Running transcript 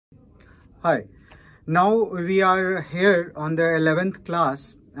Hi. Now we are here on the 11th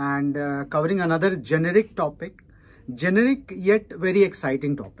class and covering another generic topic, generic yet very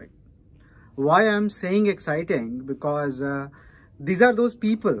exciting topic. Why I am saying exciting? Because these are those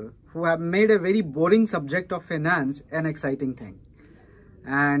people who have made a very boring subject of finance an exciting thing.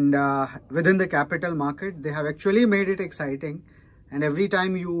 And within the capital market, they have actually made it exciting. And every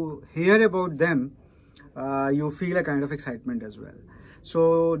time you hear about them, you feel a kind of excitement as well.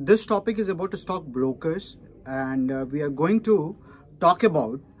 So this topic is about stock brokers, and we are going to talk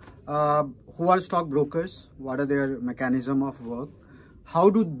about who are stock brokers, what are their mechanism of work,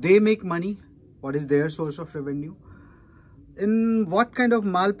 how do they make money, what is their source of revenue, in what kind of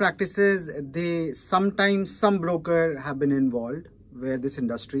malpractices sometimes some broker have been involved, where this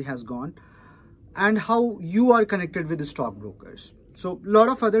industry has gone, and how you are connected with the stock brokers. So a lot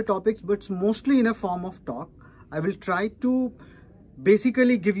of other topics, but mostly in a form of talk. I will try to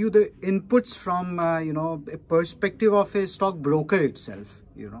basically give you the inputs from a perspective of a stock broker itself.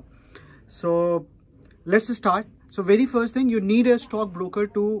 So let's start. So very first thing, you need a stock broker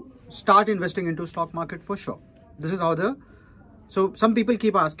to start investing into stock market for sure. This is how so some people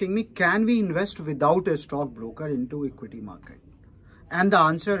keep asking me, can we invest without a stock broker into equity market? And the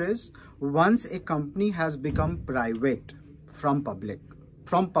answer is, once a company has become private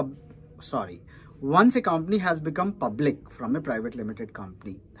once a company has become public from a private limited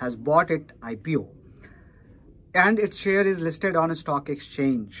company, has bought it IPO, and its share is listed on a stock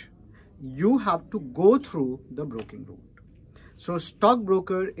exchange, you have to go through the broking route. So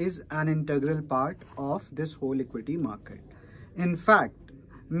stockbroker is an integral part of this whole equity market. In fact,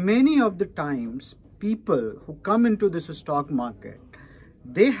 many of the times people who come into this stock market,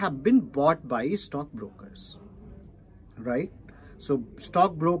 they have been bought by stockbrokers, right? So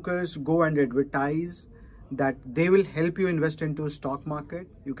stockbrokers go and advertise that they will help you invest into stock market.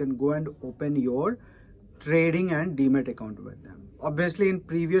 You can go and open your trading and demat account with them. Obviously, in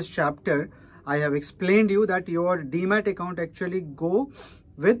previous chapter, I have explained you that your demat account actually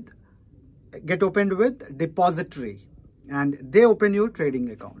get opened with depository, and they open your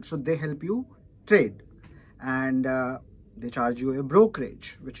trading account. So they help you trade, and they charge you a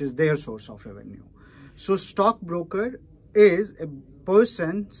brokerage, which is their source of revenue. So stockbroker is a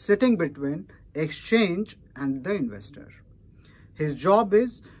person sitting between exchange and the investor. His job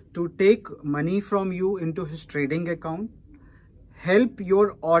is to take money from you into his trading account, help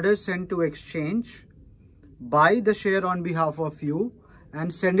your order sent to exchange, buy the share on behalf of you,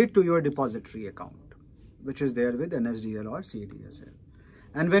 and send it to your depository account, which is there with NSDL or CDSL.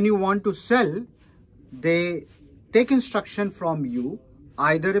 And when you want to sell, they take instruction from you,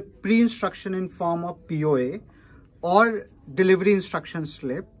 either a pre-instruction in form of POA or delivery instruction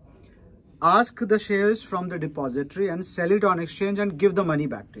slip, ask the shares from the depository and sell it on exchange and give the money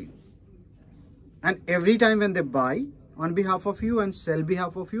back to you. And every time when they buy on behalf of you and sell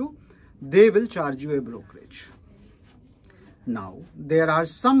behalf of you, they will charge you a brokerage. Now, there are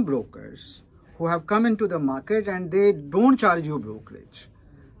some brokers who have come into the market and they don't charge you brokerage.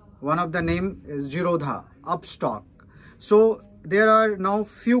 One of the name is Jirodha, Upstock. So there are now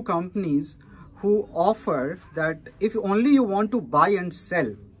few companies who offer that if only you want to buy and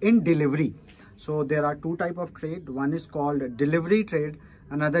sell in delivery. So there are two types of trade. One is called delivery trade,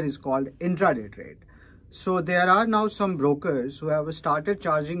 another is called intraday trade. So there are now some brokers who have started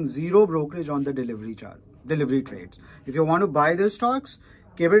charging zero brokerage on the delivery trades. If you want to buy the stocks,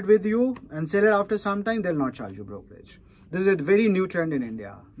 keep it with you and sell it after some time, they'll not charge you brokerage. This is a very new trend in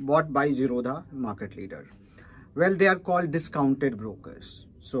India, bought by Jirodha, market leader. Well, they are called discounted brokers.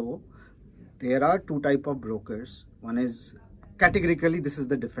 So there are two types of brokers. One is categorically, this is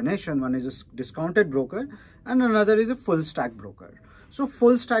the definition. One is a discounted broker and another is a full stack broker. So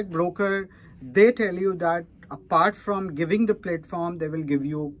full stack broker, they tell you that apart from giving the platform, they will give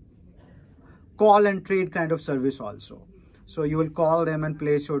you call and trade kind of service also. So you will call them and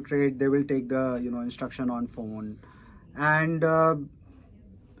place your trade. They will take the instruction on phone, and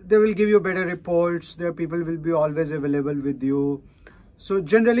they will give you better reports. Their people will be always available with you. So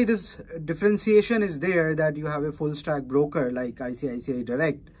generally this differentiation is there, that you have a full stack broker like ICICI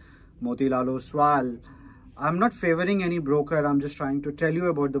Direct, Motilal Oswal. I'm not favoring any broker. I'm just trying to tell you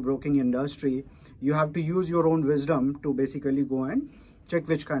about the broking industry. You have to use your own wisdom to basically go and check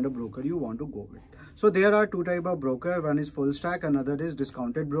which kind of broker you want to go with. So there are two types of broker. One is full stack, another is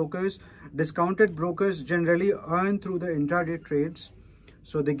discounted brokers. Discounted brokers generally earn through the intraday trades.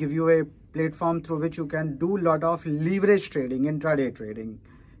 So they give you a platform through which you can do a lot of leverage trading, intraday trading,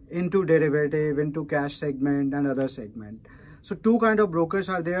 into derivative, into cash segment and other segment. So two kind of brokers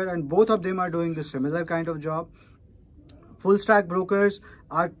are there, and both of them are doing the similar kind of job. Full stack brokers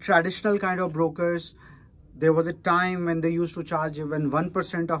are traditional kind of brokers. There was a time when they used to charge even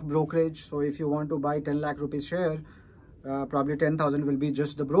 1% of brokerage. So if you want to buy 10 lakh rupees share, probably 10,000 will be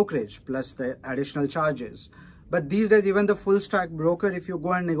just the brokerage plus the additional charges. But these days, even the full stack broker, if you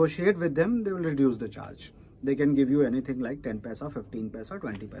go and negotiate with them, they will reduce the charge. They can give you anything like 10 paisa, 15 paisa,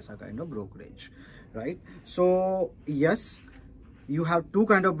 20 paisa kind of brokerage, right? So yes, you have two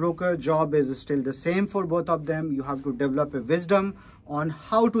kind of broker. Job is still the same for both of them. You have to develop a wisdom on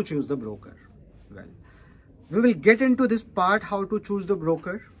how to choose the broker. Well, we will get into this part, how to choose the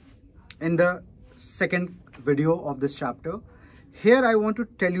broker, in the second video of this chapter. Here I want to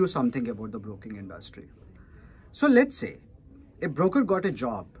tell you something about the broking industry. So let's say a broker got a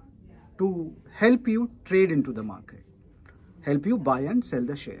job to help you trade into the market, help you buy and sell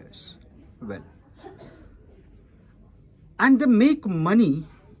the shares. Well, and they make money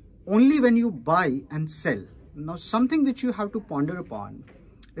only when you buy and sell. Now, something which you have to ponder upon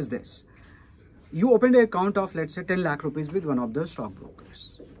is this. You opened an account of, let's say, 10 lakh rupees with one of the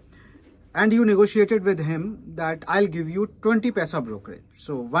stockbrokers. And you negotiated with him that I'll give you 20 paisa brokerage.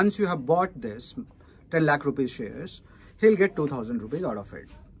 So once you have bought this 10 lakh rupees shares, he'll get 2,000 rupees out of it.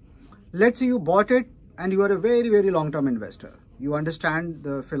 Let's say you bought it and you are a very, very long-term investor. You understand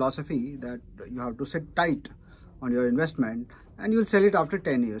the philosophy that you have to sit tight on your investment and you'll sell it after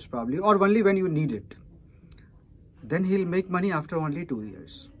 10 years probably, or only when you need it. Then he'll make money after only 2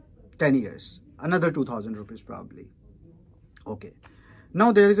 years, 10 years, another 2,000 rupees probably. Okay.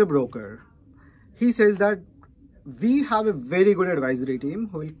 Now there is a broker. He says that we have a very good advisory team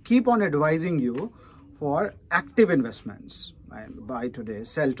who will keep on advising you for active investments. Buy today,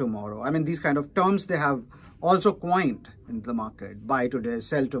 sell tomorrow. I mean, these kind of terms they have also coined in the market. Buy today,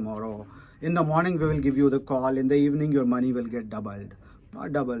 sell tomorrow. In the morning, we will give you the call. In the evening, your money will get doubled.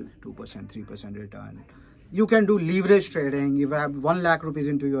 Not double, 2%, 3% return. You can do leverage trading. If you have 1 lakh rupees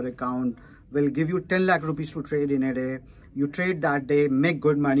into your account, we'll give you 10 lakh rupees to trade in a day. You trade that day, make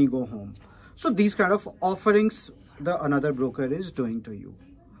good money, go home. So these kind of offerings another broker is doing to you.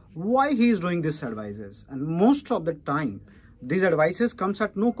 Why he is doing these advices? And most of the time, these advices comes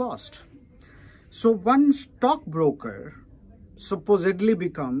at no cost. So one stockbroker supposedly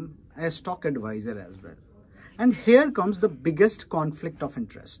become a stock advisor as well. And here comes the biggest conflict of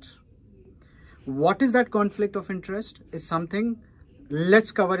interest. What is that conflict of interest is something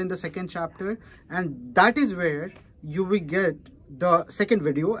let's cover in the second chapter. And that is where you will get the second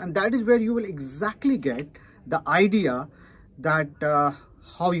video. And that is where you will exactly get the idea that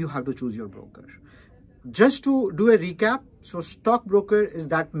how you have to choose your broker. Just to do a recap, so stockbroker is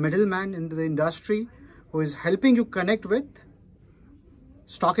that middleman in the industry who is helping you connect with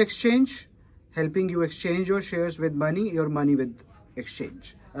stock exchange, helping you exchange your shares with money, your money with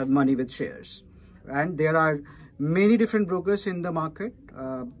exchange, money with shares. And there are many different brokers in the market,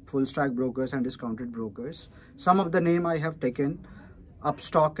 full stack brokers and discounted brokers. Some of the name I have taken,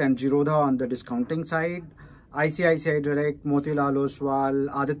 Upstock and Girodha on the discounting side, ICICI Direct, Motilal Oswal,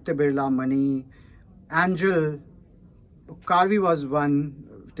 Aditya Birla Money, Angel, Karvi was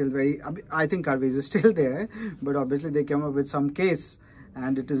one till I think Karvi is still there, but obviously they came up with some case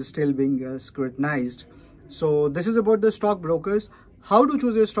and it is still being scrutinized. So this is about the stockbrokers. How to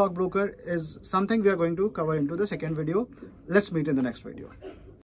choose a stockbroker is something we are going to cover into the second video. Let's meet in the next video.